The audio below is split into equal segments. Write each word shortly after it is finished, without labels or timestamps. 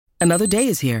Another day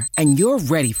is here, and you're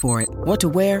ready for it. What to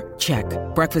wear? Check.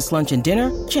 Breakfast, lunch, and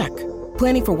dinner? Check.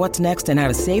 Planning for what's next and how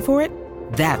to save for it?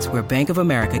 That's where Bank of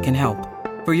America can help.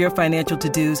 For your financial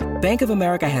to-dos, Bank of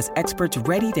America has experts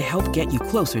ready to help get you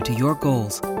closer to your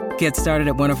goals. Get started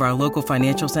at one of our local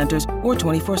financial centers or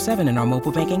 24/7 in our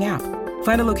mobile banking app.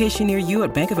 Find a location near you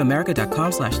at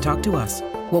bankofamerica.com/talktous.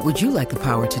 What would you like the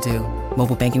power to do?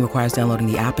 Mobile banking requires downloading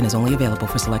the app and is only available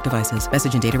for select devices.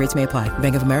 Message and data rates may apply.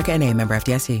 Bank of America N.A., member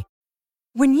FDIC.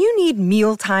 When you need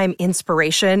mealtime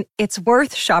inspiration, it's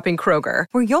worth shopping Kroger,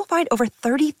 where you'll find over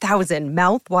 30,000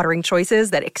 mouth-watering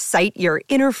choices that excite your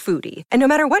inner foodie. And no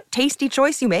matter what tasty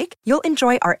choice you make, you'll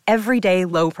enjoy our everyday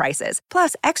low prices,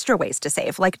 plus extra ways to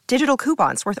save, like digital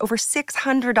coupons worth over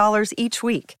 $600 each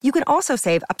week. You can also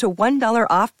save up to $1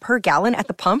 off per gallon at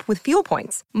the pump with fuel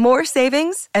points. More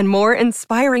savings and more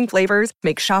inspiring flavors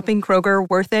make shopping Kroger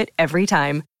worth it every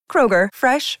time. Kroger,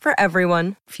 fresh for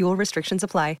everyone. Fuel restrictions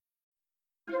apply.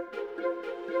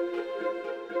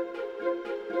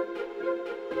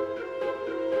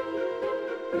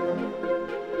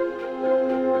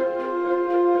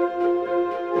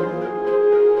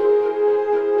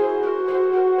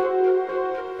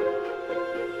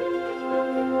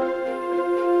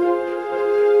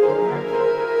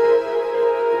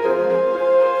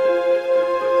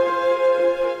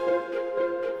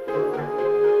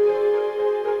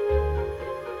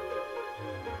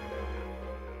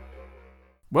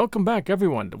 Welcome back,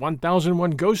 everyone, to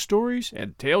 1001 Ghost Stories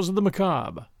and Tales of the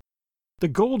Macabre. The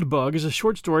Gold Bug is a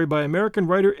short story by American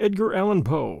writer Edgar Allan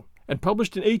Poe and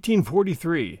published in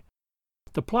 1843.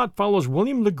 The plot follows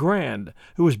William Legrand,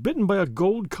 who is bitten by a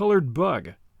gold-colored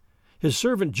bug. His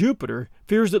servant Jupiter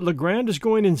fears that Legrand is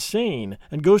going insane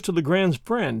and goes to Legrand's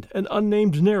friend, an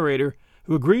unnamed narrator,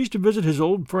 who agrees to visit his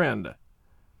old friend.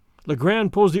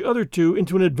 Legrand pulls the other two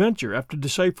into an adventure after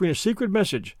deciphering a secret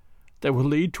message that will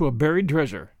lead to a buried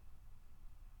treasure.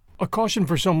 A caution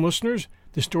for some listeners,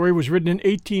 the story was written in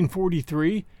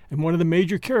 1843, and one of the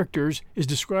major characters is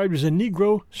described as a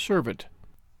Negro servant.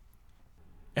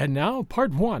 And now,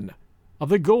 Part 1 of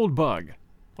The Gold Bug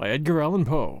by Edgar Allan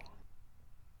Poe.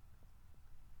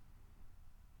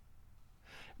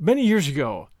 Many years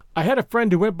ago, I had a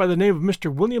friend who went by the name of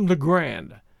Mr. William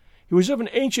Legrand. He was of an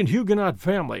ancient Huguenot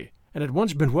family, and had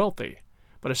once been wealthy,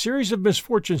 but a series of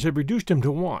misfortunes had reduced him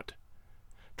to want.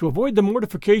 To avoid the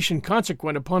mortification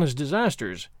consequent upon his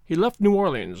disasters, he left New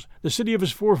Orleans, the city of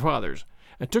his forefathers,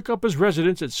 and took up his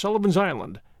residence at Sullivan's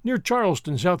Island, near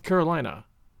Charleston, South Carolina.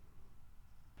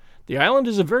 The island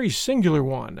is a very singular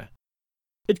one.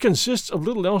 It consists of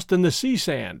little else than the sea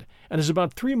sand, and is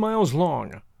about 3 miles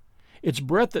long. Its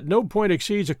breadth at no point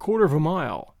exceeds 1/4 of a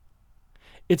mile.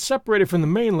 It's separated from the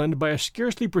mainland by a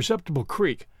scarcely perceptible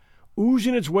creek,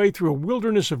 oozing its way through a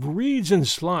wilderness of reeds and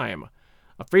slime,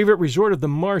 a favorite resort of the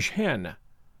marsh hen.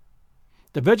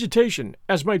 The vegetation,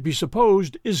 as might be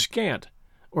supposed, is scant,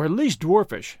 or at least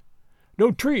dwarfish.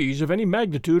 No trees of any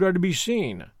magnitude are to be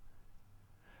seen.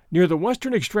 Near the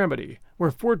western extremity, where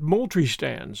Fort Moultrie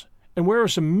stands, and where are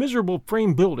some miserable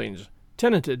frame buildings,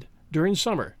 tenanted, during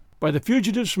summer, by the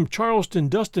fugitives from Charleston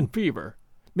dust and fever,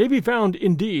 may be found,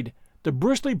 indeed, the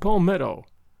bristly palmetto,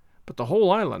 but the whole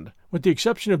island, with the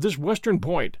exception of this western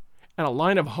point, and a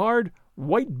line of hard,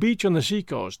 white beach on the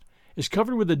seacoast, is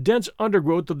covered with the dense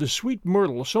undergrowth of the sweet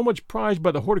myrtle so much prized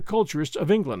by the horticulturists of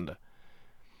England.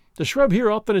 The shrub here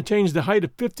often attains the height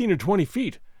of 15 or 20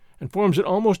 feet, and forms an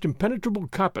almost impenetrable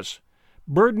coppice,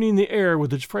 burdening the air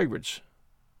with its fragrance.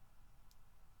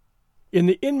 In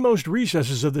the inmost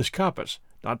recesses of this coppice,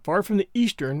 not far from the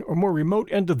eastern or more remote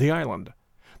end of the island,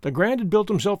 Legrand had built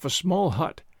himself a small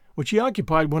hut, which he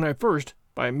occupied when I first,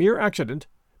 by a mere accident,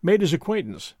 made his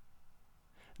acquaintance.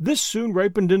 This soon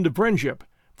ripened into friendship,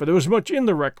 for there was much in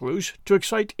the recluse to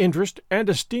excite interest and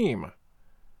esteem.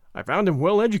 I found him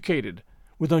well educated,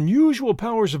 with unusual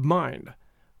powers of mind,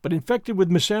 but infected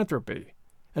with misanthropy,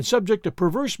 and subject to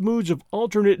perverse moods of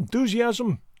alternate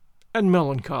enthusiasm and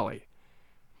melancholy.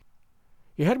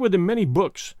 He had with him many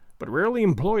books, but rarely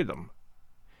employed them.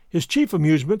 His chief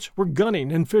amusements were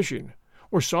gunning and fishing,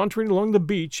 or sauntering along the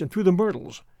beach and through the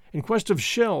myrtles, in quest of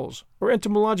shells or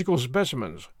entomological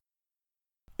specimens.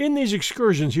 In these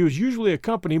excursions he was usually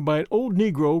accompanied by an old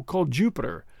Negro called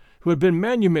Jupiter, who had been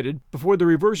manumitted before the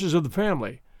reverses of the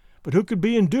family, but who could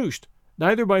be induced,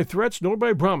 neither by threats nor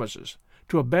by promises,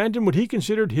 to abandon what he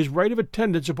considered his right of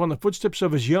attendance upon the footsteps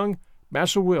of his young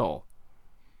Massa Will.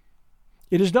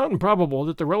 It is not improbable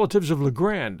that the relatives of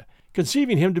Legrand,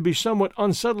 conceiving him to be somewhat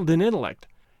unsettled in intellect,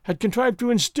 had contrived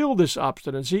to instill this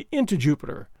obstinacy into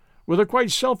Jupiter, with a quite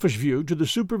selfish view to the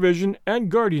supervision and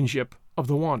guardianship of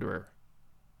the wanderer.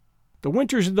 The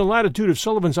winters in the latitude of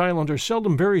Sullivan's Island are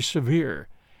seldom very severe,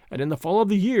 and in the fall of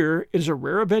the year it is a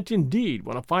rare event indeed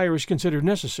when a fire is considered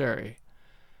necessary.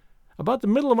 About the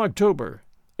middle of October,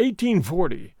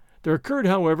 1840, there occurred,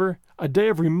 however, a day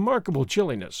of remarkable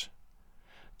chilliness.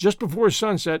 Just before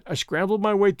sunset I scrambled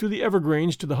my way through the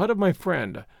evergreens to the hut of my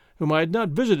friend, whom I had not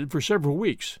visited for several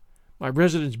weeks, my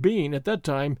residence being, at that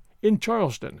time, in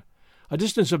Charleston, a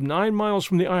distance of 9 miles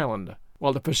from the island,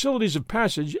 while the facilities of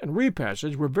passage and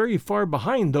repassage were very far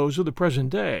behind those of the present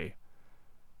day.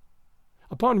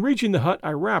 Upon reaching the hut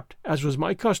I rapped, as was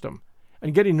my custom,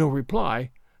 and getting no reply,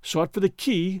 sought for the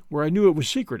key where I knew it was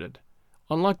secreted,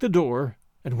 unlocked the door,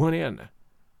 and went in.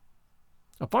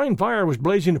 A fine fire was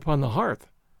blazing upon the hearth.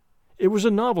 It was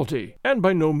a novelty, and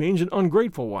by no means an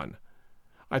ungrateful one.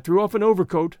 I threw off an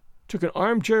overcoat, took an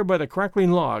armchair by the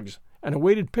crackling logs, and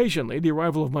awaited patiently the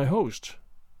arrival of my hosts.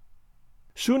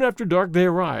 Soon after dark they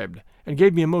arrived, and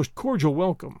gave me a most cordial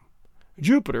welcome.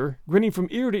 Jupiter, grinning from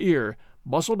ear to ear,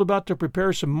 bustled about to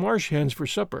prepare some marsh hens for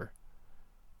supper.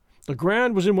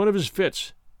 Legrand was in one of his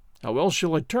fits, how else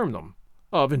shall I term them,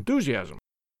 of enthusiasm.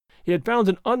 He had found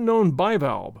an unknown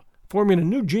bivalve, forming a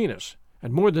new genus,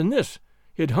 and more than this,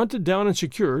 he had hunted down and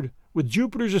secured, with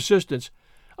Jupiter's assistance,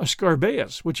 a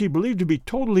Scarabaeus which he believed to be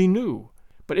totally new,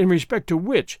 but in respect to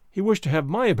which he wished to have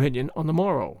my opinion on the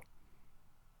morrow.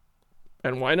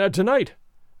 "And why not tonight?"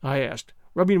 I asked,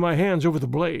 rubbing my hands over the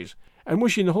blaze, and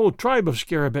wishing the whole tribe of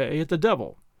Scarabaei at the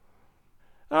devil.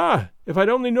 "Ah, if I'd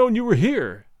only known you were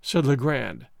here," said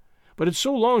Legrand. "But it's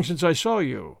so long since I saw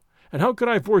you, and how could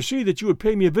I foresee that you would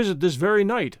pay me a visit this very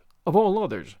night, of all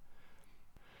others?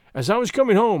 As I was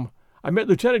coming home, I met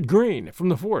Lieutenant Green, from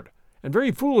the fort, and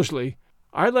very foolishly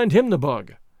I lent him the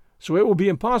bug, so it will be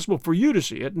impossible for you to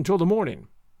see it until the morning.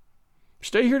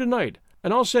 Stay here tonight,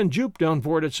 and I'll send Jupe down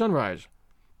for it at sunrise.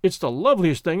 It's the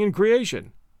loveliest thing in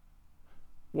creation."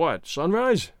 "What,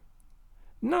 sunrise?"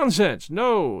 "Nonsense,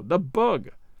 no, the bug.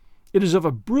 It is of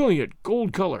a brilliant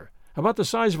gold color, about the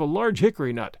size of a large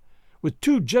hickory nut, with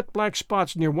 2 jet-black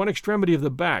spots near one extremity of the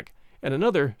back, and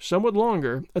another, somewhat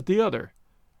longer, at the other.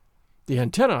 The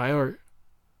antennae are—"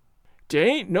 "Dey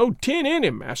ain't no tin in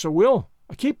him, Massa Will.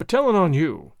 I keep a-tellin' on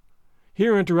you."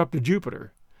 Here interrupted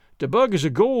Jupiter. "De bug is a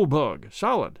gold bug,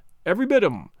 solid, every bit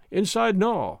of 'em, inside and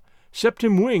all, 'cept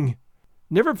him wing.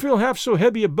 Never feel half so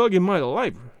heavy a bug in my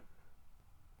life."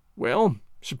 "Well,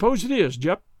 suppose it is,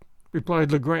 Jup,"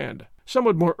 replied Legrand,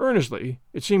 somewhat more earnestly,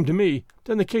 it seemed to me,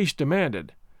 than the case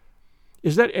demanded.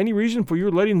 "Is that any reason for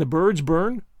your letting the birds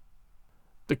burn?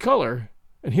 The color,"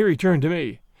 and here he turned to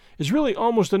me, "is really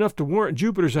almost enough to warrant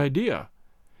Jupiter's idea.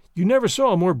 You never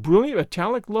saw a more brilliant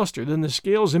metallic luster than the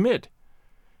scales emit.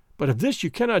 But of this you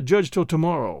cannot judge till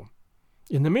tomorrow.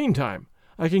 In the meantime,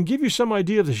 I can give you some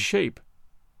idea of the shape."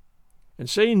 And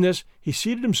saying this, he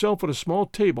seated himself at a small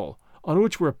table, on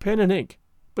which were a pen and ink,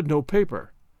 but no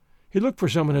paper. He looked for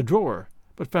some in a drawer,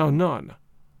 but found none.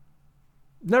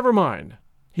 "Never mind,"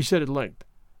 he said at length.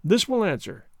 "This will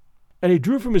answer." And he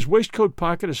drew from his waistcoat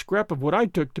pocket a scrap of what I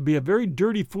took to be a very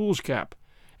dirty fool's cap,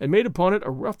 and made upon it a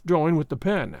rough drawing with the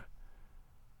pen.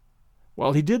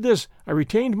 While he did this, I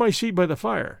retained my seat by the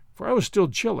fire, for I was still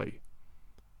chilly.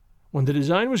 When the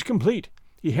design was complete,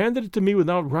 he handed it to me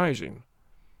without rising.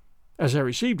 As I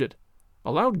received it,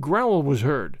 a loud growl was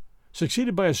heard,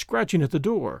 succeeded by a scratching at the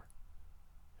door.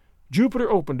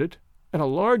 Jupiter opened it, and a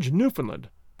large Newfoundland,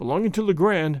 belonging to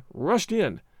Legrand, rushed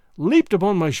in, leaped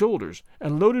upon my shoulders,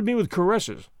 and loaded me with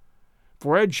caresses,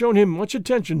 for I had shown him much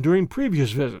attention during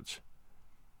previous visits.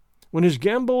 When his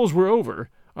gambols were over,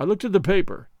 I looked at the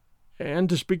paper, and,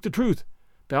 to speak the truth,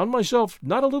 found myself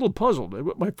not a little puzzled at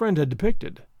what my friend had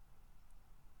depicted.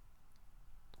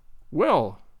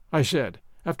 "Well," I said,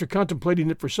 after contemplating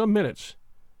it for some minutes,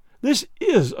 "this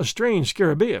is a strange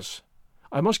Scarabaeus,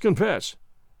 I must confess,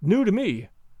 new to me.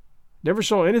 Never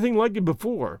saw anything like it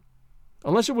before,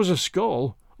 unless it was a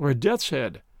skull or a death's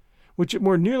head, which it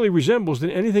more nearly resembles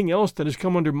than anything else that has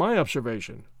come under my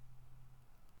observation."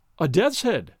 "A death's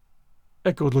head?"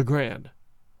 echoed Legrand.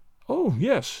 "Oh,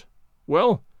 yes.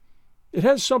 Well, it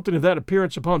has something of that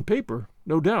appearance upon paper,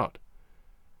 no doubt.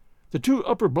 The 2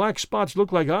 upper black spots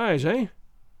look like eyes, eh?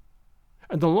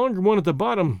 And the longer one at the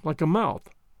bottom like a mouth.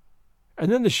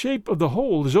 And then the shape of the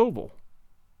whole is oval."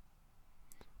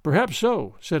 "Perhaps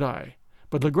so," said I.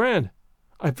 "But, Legrand,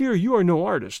 I fear you are no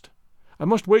artist. I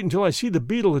must wait until I see the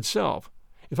beetle itself,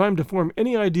 if I am to form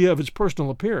any idea of its personal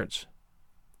appearance."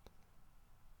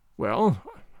 "Well,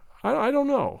 I don't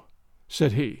know,"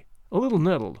 said he, a little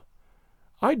nettled.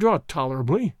 "I draw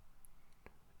tolerably.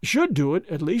 Should do it,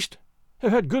 at least.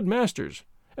 Have had good masters,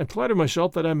 and flatter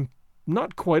myself that I'm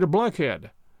not quite a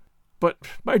blockhead. But,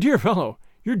 my dear fellow,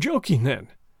 you're joking then.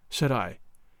 said I.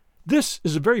 "This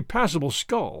is a very passable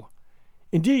skull.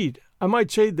 Indeed, I might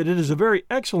say that it is a very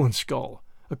excellent skull,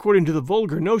 according to the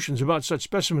vulgar notions about such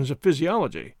specimens of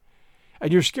physiology,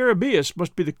 and your scarabaeus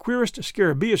must be the queerest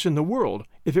scarabaeus in the world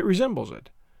if it resembles it.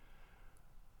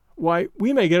 Why,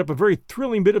 we may get up a very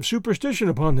thrilling bit of superstition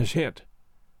upon this hint.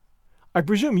 I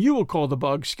presume you will call the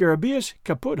bug Scarabaeus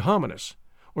caput hominis,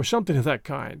 or something of that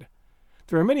kind.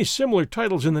 There are many similar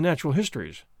titles in the natural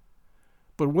histories.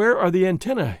 But where are the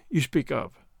antennae you speak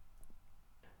of?"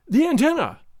 "The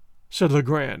antennae," said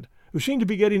Legrand, who seemed to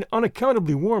be getting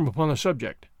unaccountably warm upon the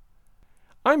subject.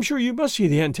 "I'm sure you must see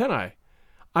the antennae.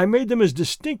 I made them as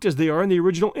distinct as they are in the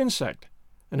original insect,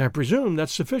 and I presume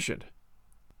that's sufficient."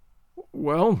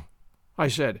 "Well," I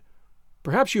said,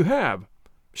 "perhaps you have.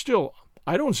 Still,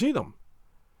 I don't see them."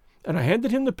 And I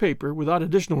handed him the paper without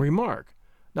additional remark,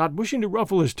 not wishing to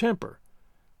ruffle his temper.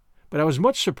 But I was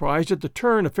much surprised at the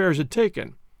turn affairs had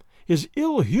taken. His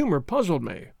ill humor puzzled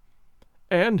me.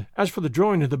 And as for the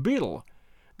drawing of the beetle,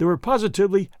 there were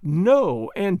positively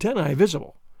no antennae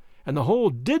visible, and the whole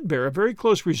did bear a very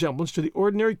close resemblance to the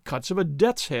ordinary cuts of a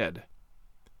death's head.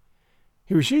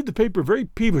 He received the paper very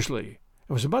peevishly,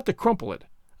 and was about to crumple it,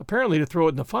 apparently to throw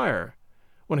it in the fire,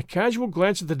 when a casual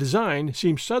glance at the design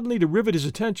seemed suddenly to rivet his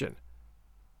attention.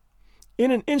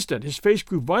 In an instant his face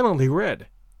grew violently red,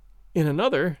 in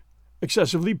another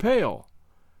excessively pale.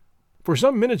 For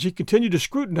some minutes he continued to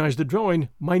scrutinize the drawing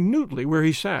minutely where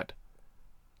he sat.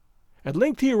 At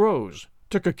length he arose,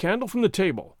 took a candle from the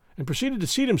table, and proceeded to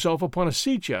seat himself upon a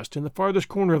sea-chest in the farthest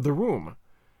corner of the room.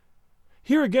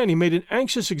 Here again he made an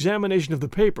anxious examination of the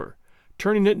paper,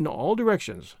 turning it in all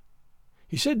directions.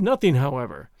 He said nothing,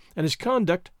 however, and his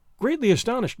conduct greatly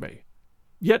astonished me.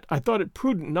 Yet I thought it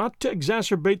prudent not to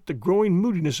exacerbate the growing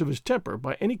moodiness of his temper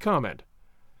by any comment.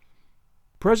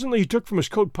 Presently he took from his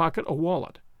coat pocket a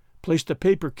wallet, placed the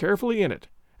paper carefully in it,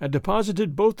 and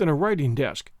deposited both in a writing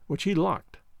desk, which he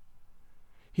locked.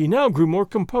 He now grew more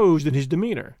composed in his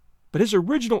demeanor, but his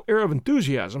original air of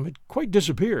enthusiasm had quite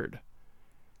disappeared.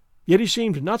 Yet he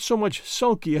seemed not so much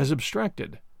sulky as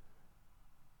abstracted.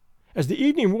 As the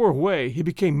evening wore away, he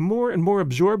became more and more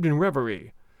absorbed in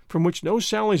reverie, from which no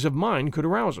sallies of mine could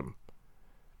arouse him.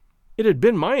 It had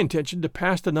been my intention to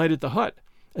pass the night at the hut,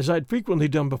 as I had frequently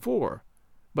done before,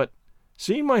 but,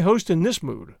 seeing my host in this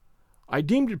mood, I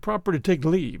deemed it proper to take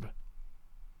leave.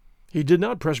 He did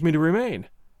not press me to remain,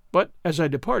 but, as I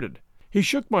departed, he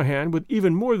shook my hand with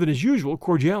even more than his usual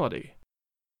cordiality.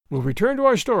 We'll return to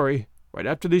our story right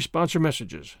after these sponsor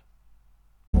messages.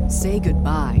 Say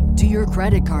goodbye to your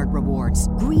credit card rewards.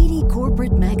 Greedy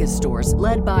corporate mega stores,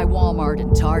 led by Walmart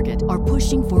and Target, are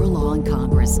pushing for a law in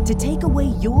Congress to take away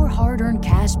your hard-earned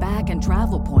cash back and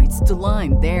travel points to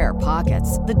line their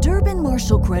pockets. The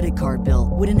Durbin-Marshall credit card bill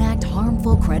would enact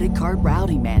harmful credit card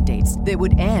routing mandates that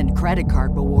would end credit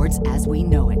card rewards as we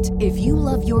know it. If you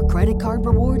love your credit card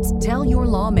rewards, tell your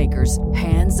lawmakers,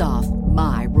 hands off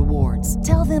my rewards.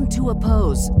 Tell them to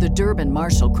oppose the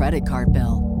Durbin-Marshall credit card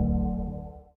bill.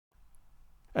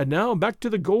 And now back to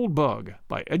The Gold Bug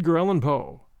by Edgar Allan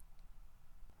Poe.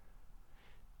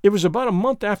 It was about a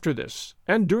month after this,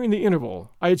 and during the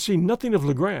interval I had seen nothing of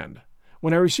Legrand,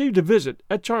 when I received a visit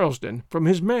at Charleston from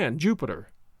his man Jupiter.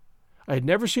 I had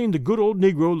never seen the good old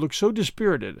negro look so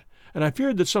dispirited, and I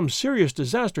feared that some serious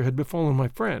disaster had befallen my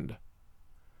friend.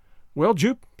 "Well,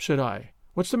 Jupe," said I,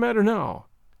 "what's the matter now?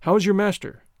 How is your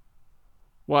master?"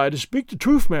 "Why, to speak the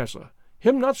truth, massa,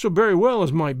 him not so very well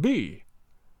as might be."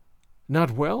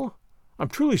 "Not well? I'm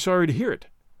truly sorry to hear it.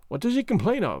 What does he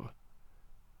complain of?"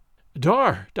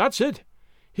 "Dar, that's it.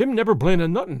 Him never blame of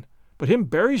nothin', but him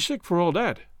berry sick for all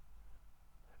that."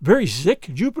 "Very sick,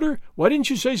 Jupiter? Why didn't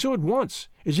you say so at once?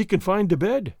 Is he confined to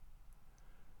bed?"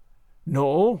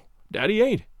 "No, dat he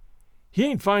ain't. He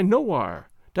ain't fined nowhar.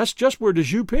 That's just where de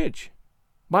shoe pinch.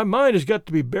 My mind has got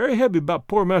to be berry heavy about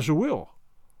poor Massa Will."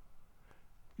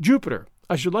 "Jupiter,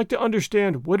 I should like to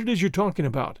understand what it is you're talking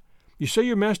about. You say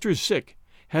your master is sick.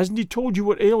 Hasn't he told you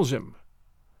what ails him?"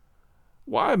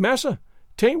 "Why, massa,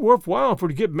 'tain't worth while for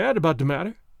to get mad about the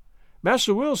matter.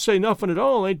 Massa Will say nothing at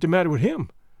all ain't the matter with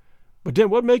him. But then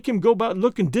what make him go about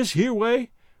looking dis here way,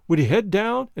 with he head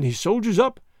down and he soldiers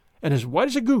up, and as white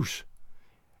as a goose?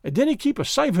 And then he keep a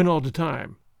siphon all the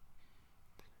time."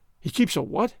 "He keeps a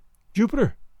what,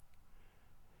 Jupiter?"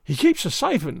 "He keeps a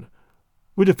siphon,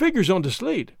 with the figures on the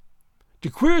slate. The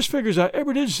queerest figures I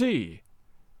ever did see.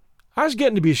 I's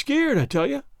getting to be scared, I tell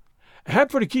you. I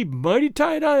had for to keep mighty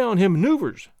tight eye on him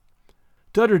maneuvers.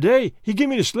 T'other day he give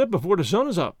me the slip before the sun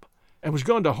is up, and was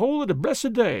gone the whole of the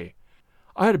blessed day.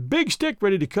 I had a big stick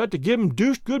ready to cut to give him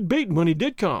deuced good beating when he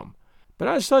did come, but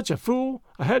I's such a fool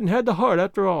I hadn't had the heart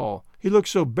after all. He looked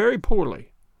so very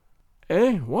poorly."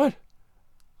 Eh? What?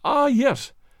 Ah,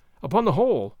 yes. Upon the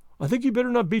whole, I think you better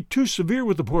not be too severe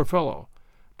with the poor fellow.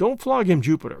 Don't flog him,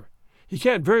 Jupiter. He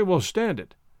can't very well stand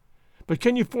it. But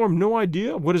can you form no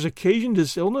idea of what has occasioned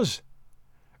this illness?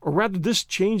 Or rather this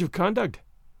change of conduct?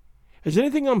 Has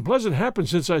anything unpleasant happened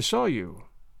since I saw you?"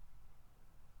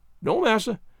 "No,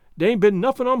 massa. There ain't been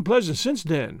nothing unpleasant since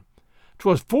then.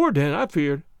 'Twas 'fore then, I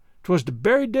feared. 'Twas the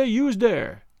very day you was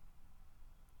there."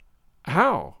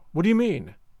 "How? What do you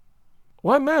mean?"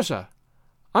 "Why, massa,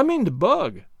 I mean the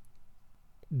bug."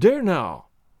 "There now."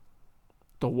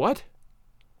 "The what?"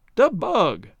 "The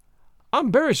bug.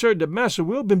 I'm very certain that Massa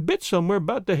Will been bit somewhere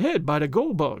about the head by the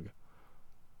gold bug."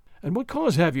 "And what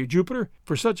cause have you, Jupiter,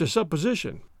 for such a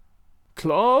supposition?"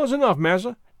 "Claws enough,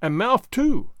 massa, and mouth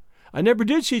too. I never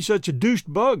did see such a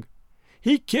deuced bug.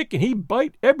 He kick and he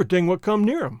bite everything what come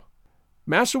near him.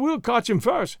 Massa Will caught him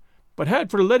first, but had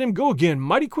for to let him go again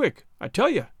mighty quick, I tell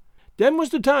you. Then was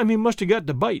the time he must have got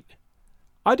the bite.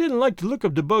 I didn't like to look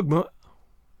at the bug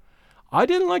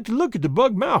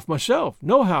mouth myself,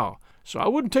 nohow, so I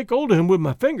wouldn't take hold of him with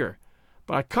my finger,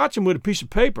 but I caught him with a piece of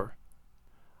paper.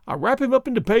 I wrap him up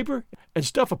in the paper and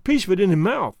stuff a piece of it in his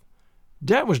mouth.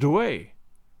 That was the way."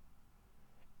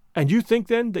 "And you think,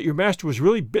 then, that your master was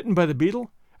really bitten by the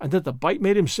beetle, and that the bite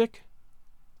made him sick?"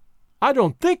 "I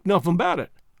don't think nothing about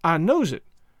it. I knows it.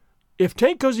 If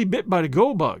 'tain't 'cause he bit by the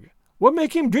gold bug, what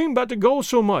make him dream about the gold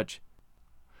so much?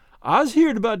 I's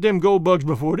heerd about them gold bugs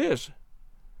before this."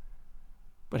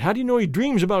 "But how do you know he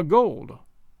dreams about gold?"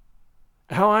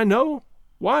 "How I know?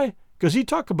 Why, 'cause he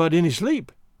talk about it in his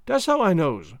sleep. That's how I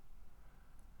knows."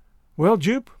 "Well,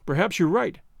 Jupe, perhaps you're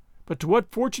right. But to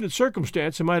what fortunate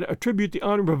circumstance am I to attribute the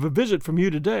honor of a visit from you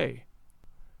today?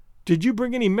 Did you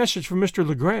bring any message from Mr.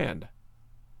 Legrand?"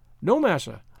 "No,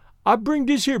 massa. I bring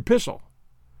dis here pistol."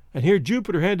 And here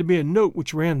Jupiter handed me a note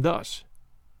which ran thus: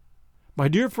 "My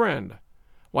dear friend,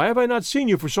 why have I not seen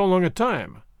you for so long a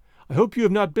time? I hope you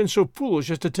have not been so foolish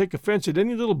as to take offense at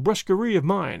any little brusquerie of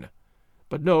mine.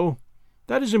 But no,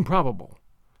 that is improbable.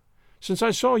 Since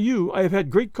I saw you, I have had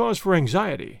great cause for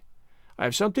anxiety. I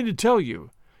have something to tell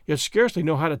you, yet scarcely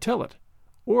know how to tell it,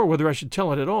 or whether I should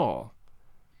tell it at all.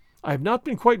 I have not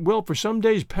been quite well for some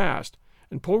days past,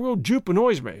 and poor old Jupe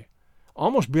annoys me,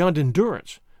 almost beyond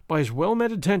endurance, by his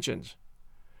well-meant attentions.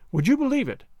 Would you believe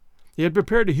it? He had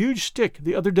prepared a huge stick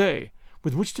the other day,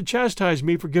 with which to chastise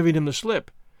me for giving him the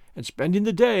slip, and spending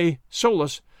the day,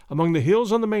 solus, among the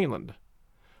hills on the mainland.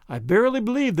 I verily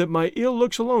believe that my ill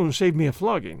looks alone saved me a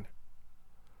flogging.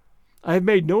 I have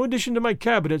made no addition to my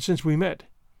cabinet since we met.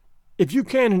 If you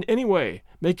can in any way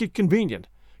make it convenient,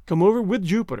 come over with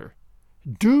Jupiter.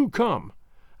 Do come.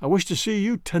 I wish to see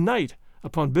you tonight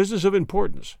upon business of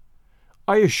importance.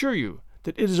 I assure you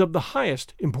that it is of the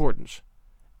highest importance.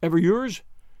 Ever yours,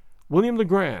 William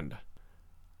Legrand."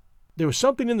 There was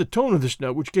something in the tone of this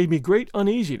note which gave me great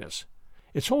uneasiness.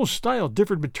 Its whole style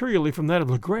differed materially from that of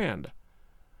Legrand.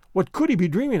 What could he be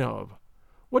dreaming of?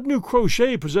 What new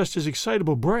crochet possessed his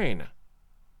excitable brain?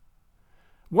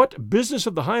 What business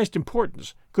of the highest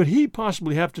importance could he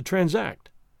possibly have to transact?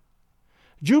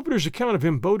 Jupiter's account of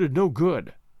him boded no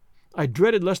good. I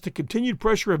dreaded lest the continued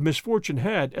pressure of misfortune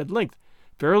had, at length,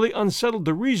 fairly unsettled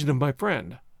the reason of my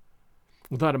friend.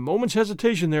 Without a moment's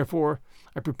hesitation, therefore,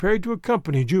 I prepared to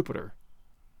accompany Jupiter.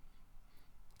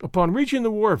 Upon reaching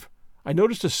the wharf, I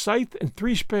noticed a scythe and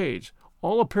 3 spades,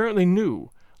 all apparently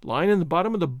new, lying in the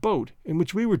bottom of the boat in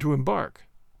which we were to embark.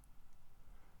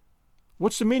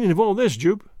 "What's the meaning of all this,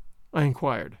 Jupe?" I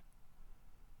inquired.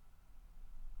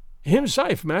 "Him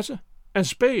scythe, massa, and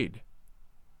spade."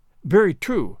 "Very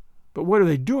true, but what are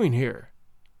they doing here?"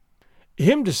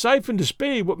 "Him de scythe and de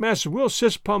spade what Massa Will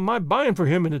sis upon my buying for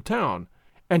him in the town,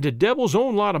 and de devil's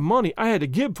own lot of money I had to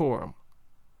give for 'em."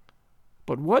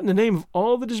 "But what in the name of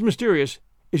all that is mysterious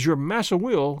is your Massa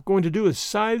Will going to do with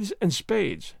scythes and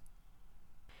spades?"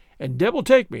 "And devil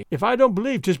take me if I don't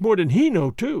believe 'tis more than he know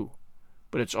too.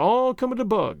 But it's all come of the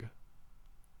bug."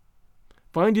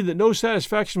 Finding that no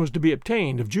satisfaction was to be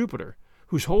obtained of Jupiter,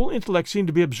 whose whole intellect seemed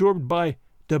to be absorbed by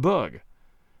the bug,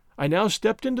 I now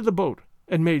stepped into the boat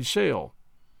and made sail.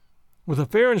 With a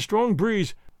fair and strong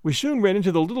breeze, we soon ran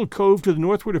into the little cove to the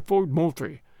northward of Fort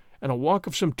Moultrie, and a walk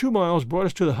of some 2 miles brought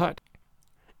us to the hut.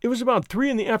 It was about 3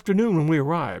 in the afternoon when we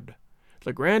arrived.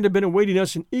 Legrand had been awaiting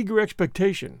us in eager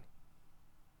expectation.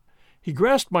 He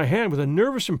grasped my hand with a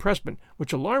nervous empressment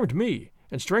which alarmed me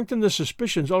and strengthened the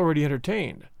suspicions already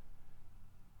entertained.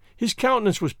 His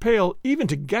countenance was pale even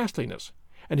to ghastliness,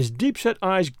 and his deep-set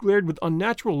eyes glared with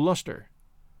unnatural luster.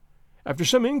 After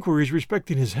some inquiries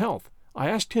respecting his health, I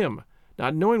asked him,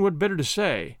 not knowing what better to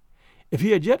say, if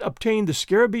he had yet obtained the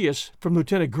scarabæus from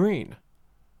Lieutenant Green.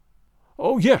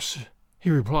 "Oh, yes, he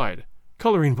replied,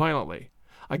 coloring violently.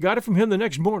 "I got it from him the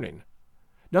next morning.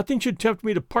 Nothing should tempt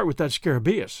me to part with that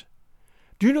scarabaeus.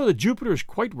 Do you know that Jupiter is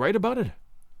quite right about it?"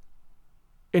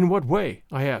 "In what way?"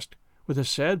 I asked, with a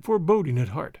sad foreboding at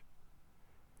heart.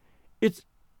 "It's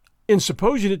in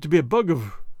supposing it to be a bug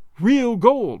of real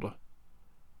gold."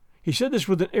 He said this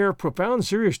with an air of profound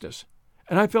seriousness,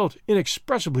 and I felt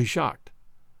inexpressibly shocked.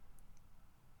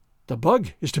 "The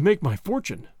bug is to make my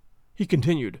fortune," he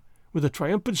continued, with a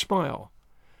triumphant smile,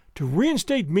 "to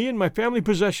reinstate me in my family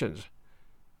possessions.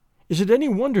 Is it any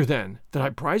wonder, then, that I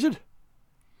prize it?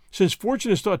 Since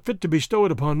fortune has thought fit to bestow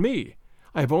it upon me,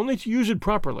 I have only to use it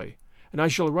properly, and I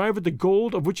shall arrive at the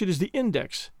gold of which it is the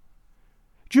index.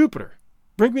 Jupiter,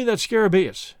 bring me that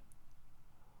scarabaeus."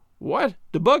 "What,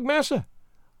 the bug, massa?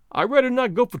 I'd rather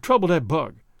not go for trouble that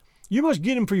bug. You must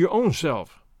get him for your own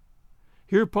self."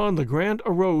 Hereupon Legrand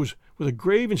arose with a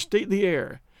grave and stately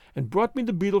air, and brought me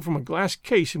the beetle from a glass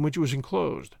case in which it was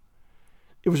enclosed.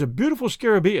 It was a beautiful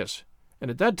scarabaeus,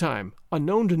 and at that time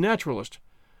unknown to naturalists,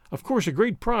 of course a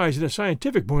great prize in a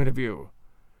scientific point of view.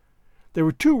 There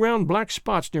were 2 round black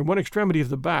spots near one extremity of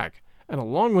the back, and a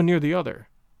long one near the other.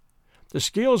 The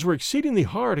scales were exceedingly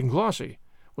hard and glossy,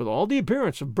 with all the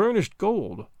appearance of burnished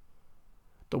gold.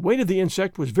 The weight of the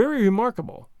insect was very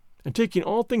remarkable, and taking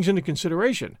all things into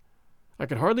consideration, I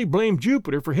could hardly blame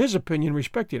Jupiter for his opinion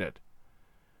respecting it.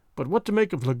 But what to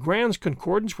make of Legrand's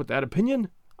concordance with that opinion,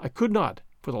 I could not,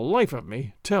 for the life of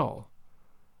me, tell.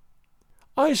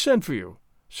 "I sent for you,"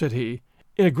 said he,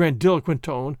 in a grandiloquent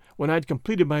tone, when I had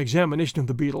completed my examination of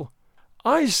the beetle.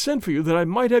 "I sent for you that I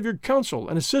might have your counsel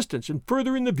and assistance in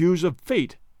furthering the views of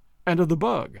fate and of the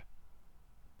bug."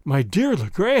 "My dear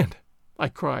Legrand," I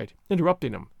cried,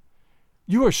 interrupting him,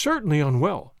 "you are certainly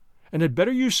unwell, and had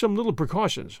better use some little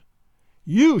precautions.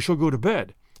 You shall go to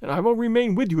bed, and I will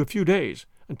remain with you a few days,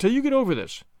 until you get over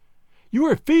this. You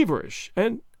are feverish,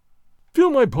 and—"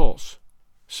 "Feel my pulse,"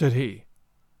 said he.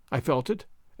 I felt it,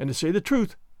 and to say the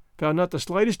truth, found not the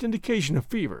slightest indication of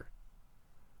fever.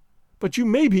 "But you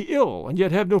may be ill, and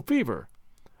yet have no fever.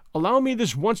 Allow me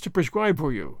this once to prescribe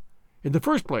for you. In the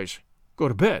first place, go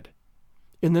to bed.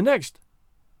 In the next—"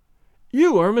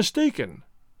 "You are mistaken,"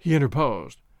 he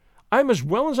interposed. "I am as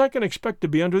well as I can expect to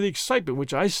be under the excitement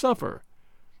which I suffer.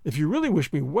 If you really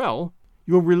wish me well,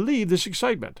 you will relieve this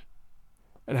excitement."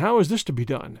 "And how is this to be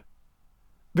done?"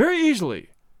 "Very easily.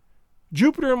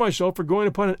 Jupiter and myself are going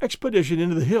upon an expedition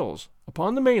into the hills,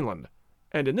 upon the mainland,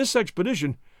 and in this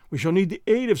expedition we shall need the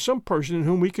aid of some person in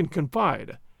whom we can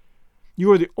confide.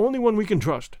 You are the only one we can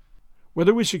trust.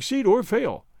 Whether we succeed or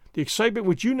fail, the excitement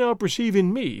which you now perceive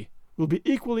in me will be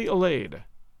equally allayed."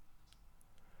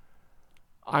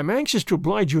 "I'm anxious to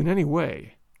oblige you in any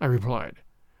way," I replied.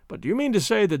 "But do you mean to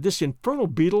say that this infernal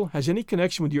beetle has any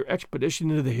connection with your expedition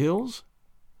into the hills?"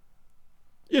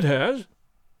 "It has."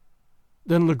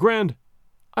 "Then, Legrand,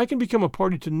 I can become a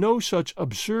party to no such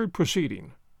absurd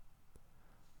proceeding."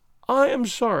 "I am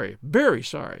sorry, very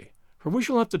sorry, for we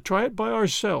shall have to try it by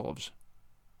ourselves."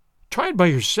 "Try it by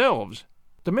yourselves?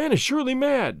 The man is surely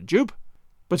mad, Jupe.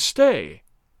 But stay,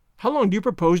 how long do you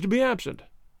propose to be absent?"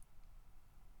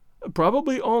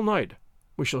 "Probably all night.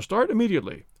 We shall start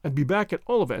immediately, and be back at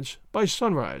all events by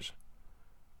sunrise."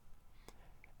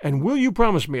 "And will you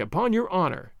promise me, upon your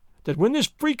honor, that when this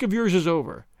freak of yours is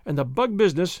over, and the bug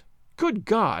business, good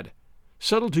God,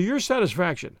 settled to your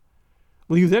satisfaction,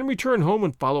 will you then return home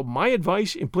and follow my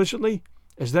advice implicitly,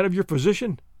 as that of your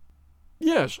physician?"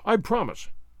 "Yes, I promise.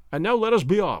 And now let us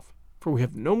be off, for we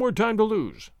have no more time to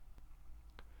lose."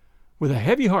 With a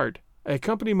heavy heart, I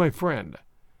accompanied my friend.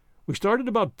 We started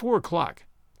about 4 o'clock,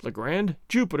 Legrand,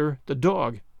 Jupiter, the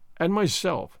dog, and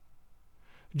myself.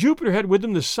 Jupiter had with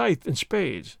him the scythe and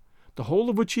spades, the whole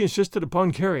of which he insisted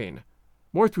upon carrying,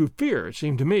 more through fear, it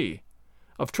seemed to me,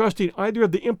 of trusting either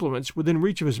of the implements within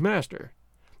reach of his master,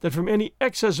 than from any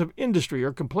excess of industry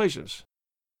or complaisance.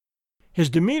 His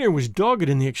demeanor was dogged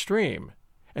in the extreme,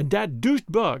 and "dat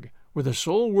deuced bug" were the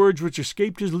sole words which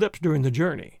escaped his lips during the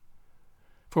journey.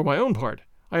 For my own part,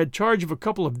 I had charge of a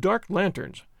couple of dark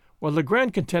lanterns, while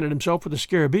Legrand contented himself with a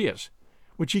scarabaeus,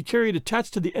 which he carried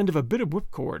attached to the end of a bit of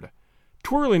whipcord,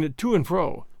 twirling it to and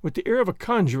fro, with the air of a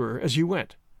conjurer as he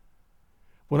went.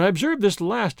 When I observed this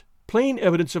last plain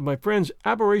evidence of my friend's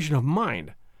aberration of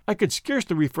mind, I could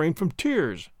scarcely refrain from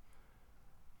tears.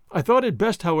 I thought it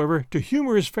best, however, to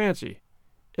humor his fancy,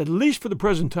 at least for the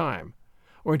present time,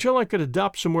 or until I could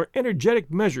adopt some more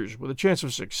energetic measures with a chance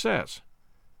of success.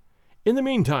 In the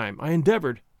meantime, I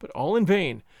endeavored, but all in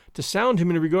vain, to sound him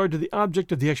in regard to the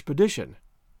object of the expedition.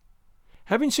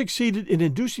 Having succeeded in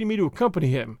inducing me to accompany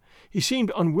him, he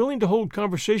seemed unwilling to hold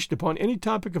conversation upon any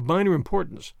topic of minor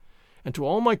importance, and to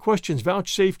all my questions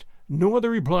vouchsafed no other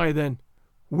reply than,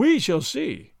 "We shall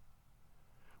see."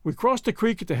 We crossed the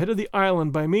creek at the head of the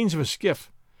island by means of a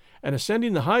skiff, and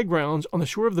ascending the high grounds on the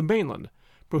shore of the mainland,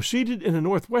 proceeded in a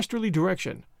northwesterly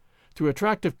direction, through a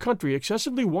tract of country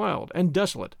excessively wild and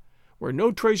desolate, where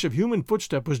no trace of human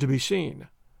footstep was to be seen.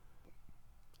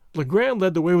 Legrand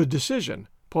led the way with decision,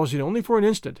 pausing only for an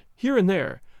instant, here and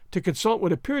there, to consult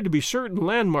what appeared to be certain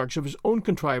landmarks of his own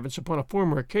contrivance upon a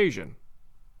former occasion.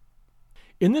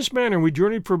 In this manner we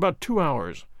journeyed for about 2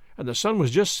 hours, and the sun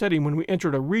was just setting when we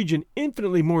entered a region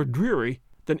infinitely more dreary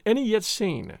than any yet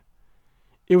seen.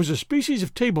 It was a species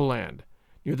of tableland,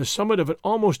 near the summit of an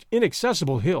almost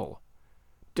inaccessible hill,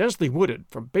 densely wooded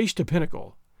from base to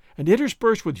pinnacle, and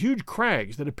interspersed with huge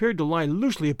crags that appeared to lie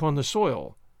loosely upon the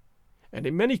soil, and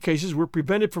in many cases were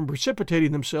prevented from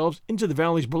precipitating themselves into the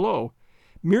valleys below,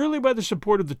 merely by the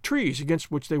support of the trees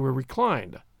against which they were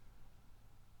reclined.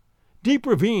 Deep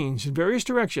ravines in various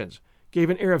directions gave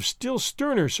an air of still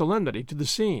sterner solemnity to the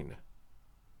scene.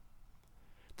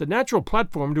 The natural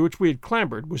platform to which we had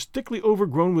clambered was thickly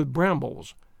overgrown with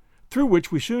brambles, through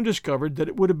which we soon discovered that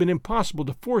it would have been impossible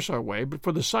to force our way but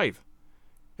for the scythe,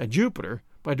 and Jupiter,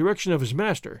 by direction of his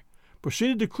master,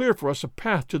 proceeded to clear for us a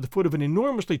path to the foot of an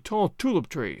enormously tall tulip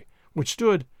tree, which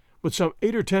stood, with some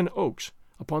 8 or 10 oaks,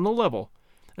 upon the level,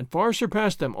 and far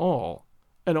surpassed them all,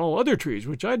 and all other trees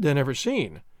which I had then ever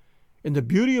seen, in the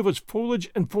beauty of its foliage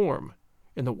and form,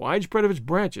 in the wide spread of its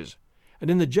branches, and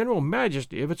in the general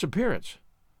majesty of its appearance.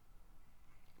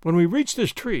 When we reached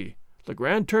this tree,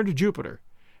 Legrand turned to Jupiter,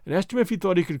 and asked him if he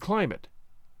thought he could climb it.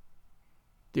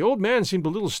 The old man seemed a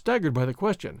little staggered by the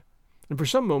question, and for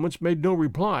some moments made no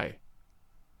reply.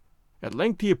 At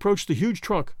length he approached the huge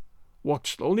trunk, walked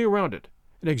slowly around it,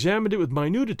 and examined it with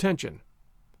minute attention.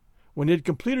 When he had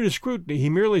completed his scrutiny, he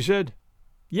merely said,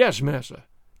 "Yes, massa,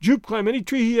 Jupe climb any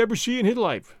tree he ever see in his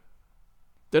life."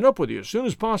 "Then up with you as soon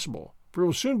as possible, for it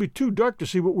will soon be too dark to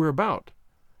see what we're about."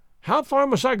 "How far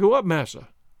must I go up, massa?"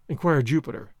 inquired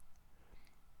Jupiter.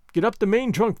 "Get up the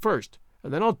main trunk first,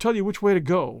 and then I'll tell you which way to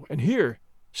go. And here,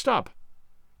 stop.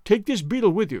 Take this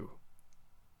beetle with you."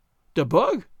 "The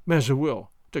bug, Massa Will?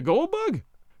 The gold bug?"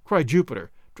 cried Jupiter,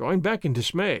 drawing back in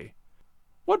dismay.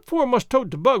 "What for must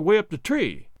tote the bug way up the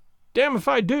tree? Damn if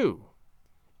I do."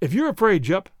 "If you're afraid,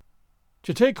 Jup,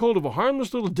 to take hold of a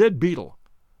harmless little dead beetle,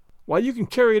 why you can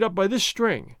carry it up by this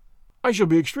string. I shall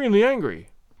be extremely angry.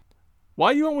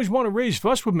 Why you always want to raise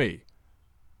fuss with me?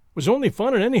 Was only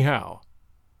funnin' anyhow.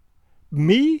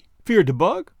 Me fear the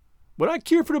bug? What I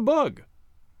care for the bug?"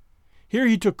 Here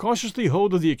he took cautiously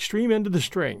hold of the extreme end of the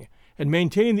string, and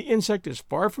maintaining the insect as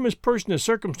far from his person as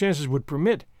circumstances would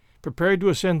permit, prepared to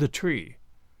ascend the tree.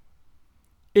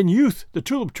 In youth the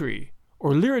tulip tree,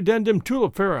 or Liriodendron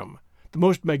tuliparum, the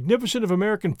most magnificent of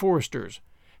American foresters,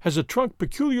 has a trunk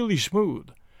peculiarly smooth,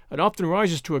 and often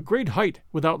rises to a great height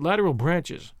without lateral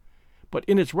branches, but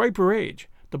in its riper age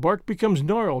the bark becomes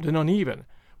gnarled and uneven,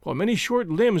 while many short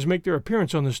limbs make their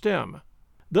appearance on the stem.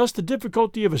 Thus the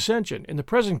difficulty of ascension, in the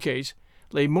present case,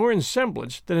 lay more in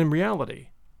semblance than in reality.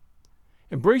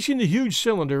 Embracing the huge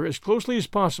cylinder as closely as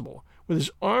possible, with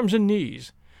his arms and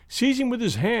knees, seizing with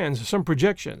his hands some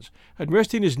projections, and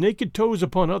resting his naked toes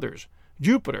upon others,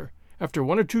 Jupiter, after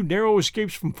 1 or 2 narrow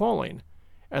escapes from falling,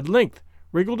 at length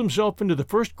wriggled himself into the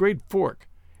first great fork,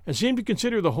 and seemed to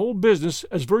consider the whole business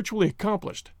as virtually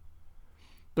accomplished.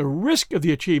 The risk of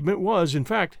the achievement was, in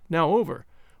fact, now over,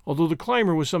 although the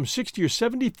climber was some 60 or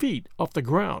 70 feet off the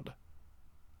ground.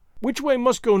 "Which way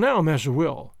must go now, Massa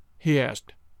Will?" he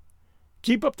asked.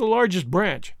 "Keep up the largest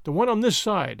branch, the one on this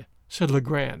side," said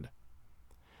Legrand.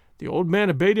 The old man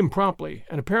obeyed him promptly,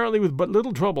 and apparently with but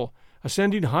little trouble,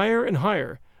 ascending higher and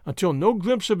higher, until no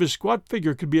glimpse of his squat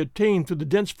figure could be obtained through the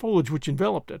dense foliage which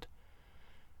enveloped it.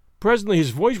 Presently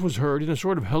his voice was heard in a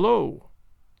sort of halloo.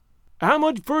 "How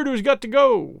much further has got to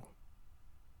go?"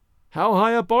 "How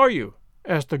high up are you?"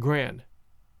 asked Legrand.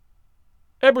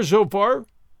 "Ever so far,"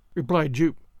 replied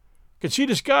Jupe. "Can see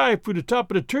the sky through the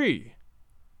top of the tree."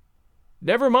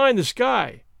 "Never mind the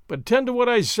sky, but attend to what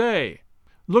I say.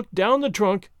 Look down the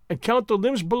trunk and count the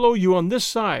limbs below you on this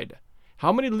side.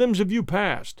 How many limbs have you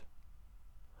passed?"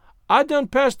 "I done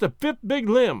passed the 5th big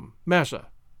limb, massa."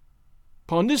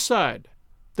 "'Pon this side.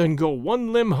 Then go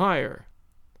 1 limb higher."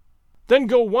 "Then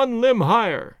go 1 limb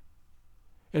higher."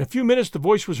 In a few minutes the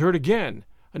voice was heard again,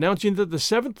 announcing that the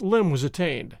 7th limb was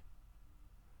attained.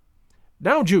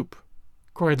 "Now, Jupe,"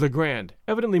 cried Legrand,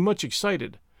 evidently much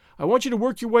excited, "I want you to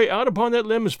work your way out upon that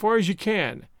limb as far as you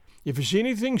can. If you see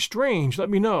anything strange, let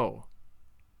me know."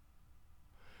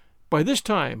 By this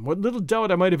time, what little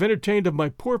doubt I might have entertained of my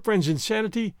poor friend's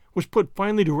insanity was put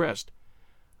finally to rest.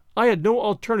 I had no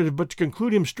alternative but to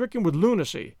conclude him stricken with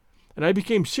lunacy, and I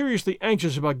became seriously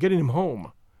anxious about getting him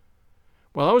home.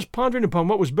 While I was pondering upon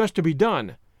what was best to be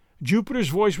done, Jupiter's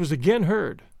voice was again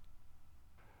heard.